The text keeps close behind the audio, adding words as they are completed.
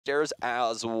stairs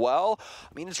as well.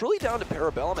 I mean, it's really down to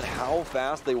Parabellum and how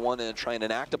fast they want to try and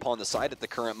enact upon the side at the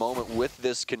current moment with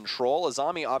this control.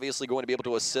 Azami obviously going to be able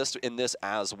to assist in this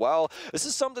as well. This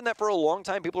is something that for a long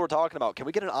time people were talking about. Can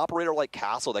we get an operator like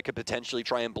Castle that could potentially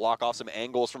try and block off some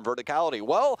angles from verticality?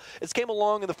 Well, it's came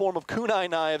along in the form of kunai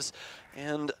knives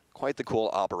and quite the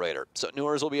cool operator. So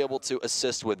Newers will be able to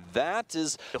assist with that.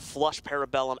 To flush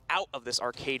Parabellum out of this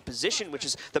arcade position, which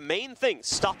is the main thing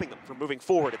stopping them from moving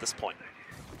forward at this point.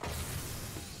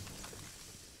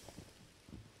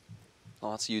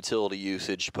 Lots of utility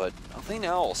usage, but nothing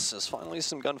else. As finally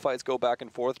some gunfights go back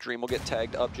and forth, Dream will get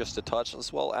tagged up just a touch,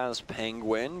 as well as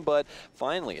Penguin. But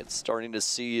finally, it's starting to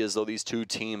see as though these two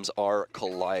teams are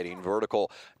colliding.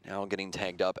 Vertical now getting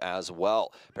tagged up as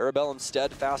well. Parabellum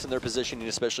steadfast in their positioning,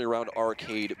 especially around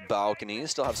arcade balconies.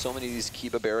 Still have so many of these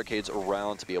Kiba barricades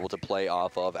around to be able to play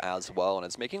off of as well. And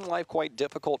it's making life quite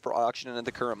difficult for Auction at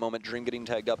the current moment. Dream getting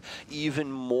tagged up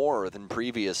even more than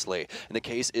previously. And the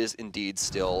case is indeed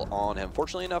still on him.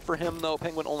 Fortunately enough for him, though,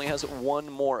 Penguin only has one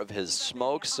more of his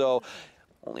smoke, so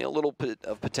only a little bit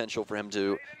of potential for him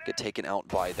to get taken out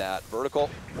by that. Vertical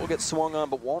will get swung on,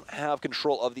 but won't have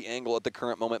control of the angle at the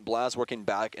current moment. Blaz working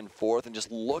back and forth, and just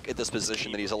look at this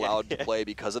position that he's allowed to play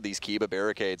because of these Kiba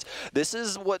barricades. This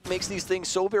is what makes these things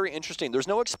so very interesting. There's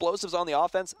no explosives on the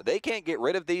offense. They can't get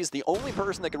rid of these. The only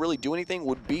person that could really do anything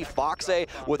would be Foxe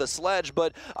with a sledge,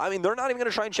 but I mean, they're not even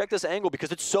going to try and check this angle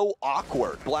because it's so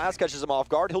awkward. Blaz catches him off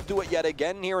guard. He'll do it yet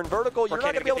again here in Vertical. You're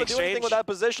not going to be able to do anything with that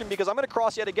position because I'm going to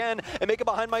cross yet again and make it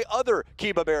behind my other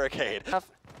Kiba barricade. I've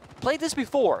played this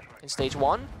before in stage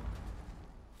 1.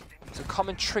 It's a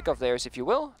common trick of theirs, if you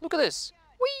will. Look at this.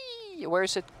 Whee! Where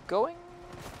is it going?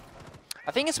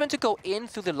 I think it's meant to go in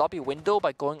through the lobby window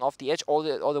by going off the edge or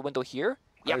the window here.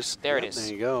 Yes, there it is.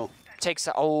 There you go. Takes.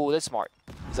 Oh, that's smart.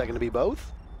 Is that going to be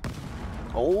both?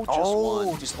 Oh, just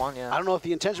one. Just one, yeah. I don't know if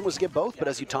the intention was to get both, but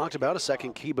as you talked about, a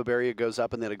second Kiba barrier goes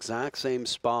up in that exact same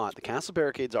spot. The castle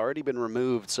barricade's already been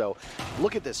removed, so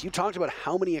look at this. You talked about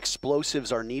how many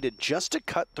explosives are needed just to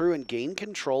cut through and gain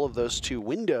control of those two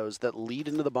windows that lead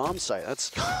into the bomb site. That's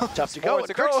tough to go. And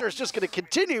Trickster is just going to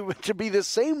continue to be the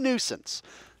same nuisance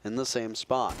in the same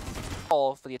spot.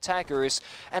 For the attackers,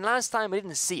 and last time we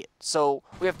didn't see it, so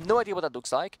we have no idea what that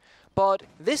looks like. But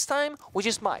this time, we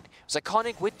just might. It's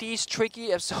iconic with these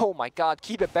tricky, oh my god,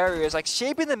 Kiba barriers, like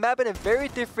shaping the map in a very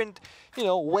different,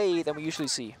 way than we usually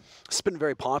see. It's been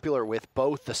very popular with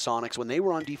both the Sonics when they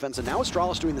were on defense, and now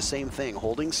Astralis doing the same thing,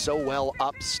 holding so well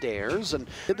upstairs. And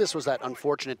this was that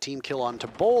unfortunate team kill on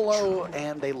Bolo,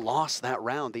 and they lost that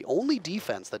round. The only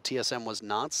defense that TSM was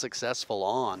not successful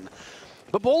on.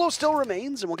 But Bolo still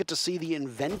remains, and we'll get to see the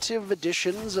inventive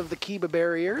additions of the Kiba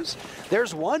barriers.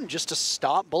 There's one just to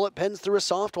stop bullet pens through a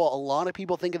soft wall. A lot of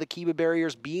people think of the Kiba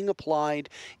barriers being applied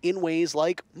in ways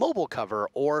like mobile cover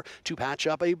or to patch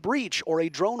up a breach or a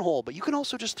drone hole. But you can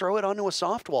also just throw it onto a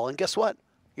soft wall, and guess what?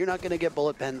 You're not going to get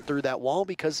bullet pen through that wall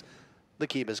because the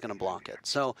Kiba is going to block it.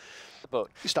 So the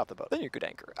boat. You stop the boat. Then you're good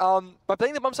anchor. By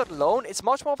playing the bomb site alone, it's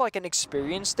much more of like an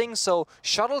experience thing. So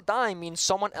shuttle dying means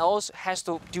someone else has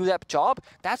to do that job.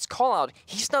 That's call out.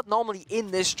 He's not normally in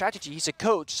this strategy. He's a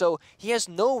coach, so he has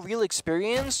no real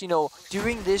experience,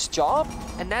 doing this job,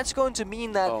 and that's going to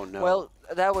mean that well,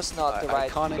 that was not the right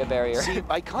Kiba barrier. See,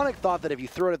 Iconic thought that if you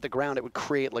throw it at the ground, it would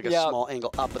create like a small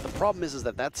angle up, but the problem is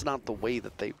that that's not the way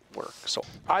that they work. So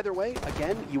either way,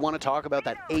 again, you want to talk about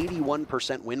that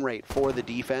 81% win rate for the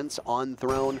defense on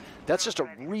Throne. That's just a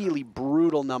really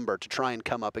brutal number to try and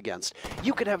come up against.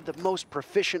 You could have the most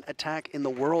proficient attack in the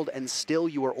world, and still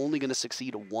you are only going to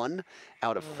succeed 1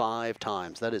 out of 5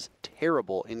 times. That is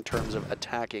terrible in terms of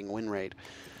attacking win rate.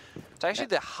 It's actually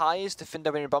the highest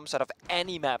defender winning bomb set of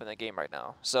any map in the game right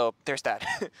now. So there's that.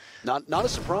 not a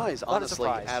surprise, honestly,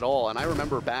 at all. And I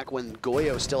remember back when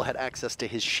Goyo still had access to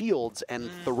his shields, and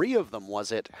 3 of them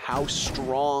was it, how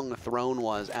strong Throne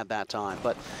was at that time.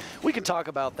 But we can talk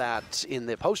about that in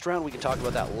the post round. We can talk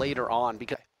about that later on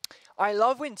because I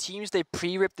love when teams, they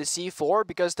pre-rip the C4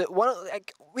 because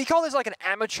we call this like an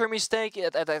amateur mistake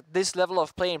at this level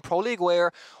of play in Pro League,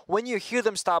 where when you hear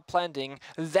them start planting,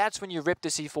 that's when you rip the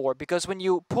C4, because when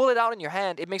you pull it out in your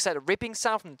hand, it makes that ripping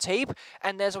sound from the tape,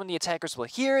 and that's when the attackers will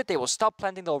hear it, they will stop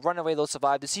planting, they'll run away, they'll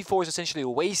survive. The C4 is essentially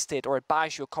wasted, or it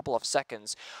buys you a couple of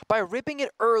seconds. By ripping it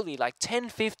early, like 10,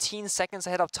 15 seconds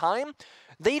ahead of time,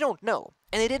 they don't know.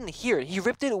 and they didn't hear it. He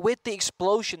ripped it with the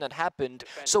explosion that happened.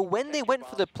 So when they went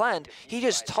for the plant, he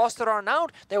just tossed it on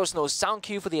out. There was no sound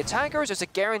cue for the attackers. There's a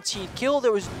guaranteed kill.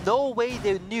 There was no way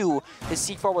they knew the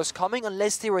C4 was coming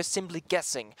unless they were simply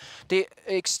guessing. The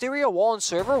exterior wall and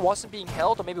server wasn't being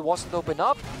held, or maybe wasn't open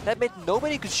up. That meant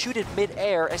nobody could shoot it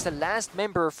mid-air, as the last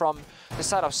member from the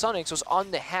side of Sonics was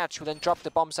on the hatch, who then dropped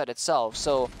the bomb site itself.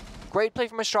 So great play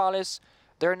from Astralis.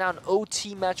 They're now an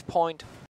OT match point.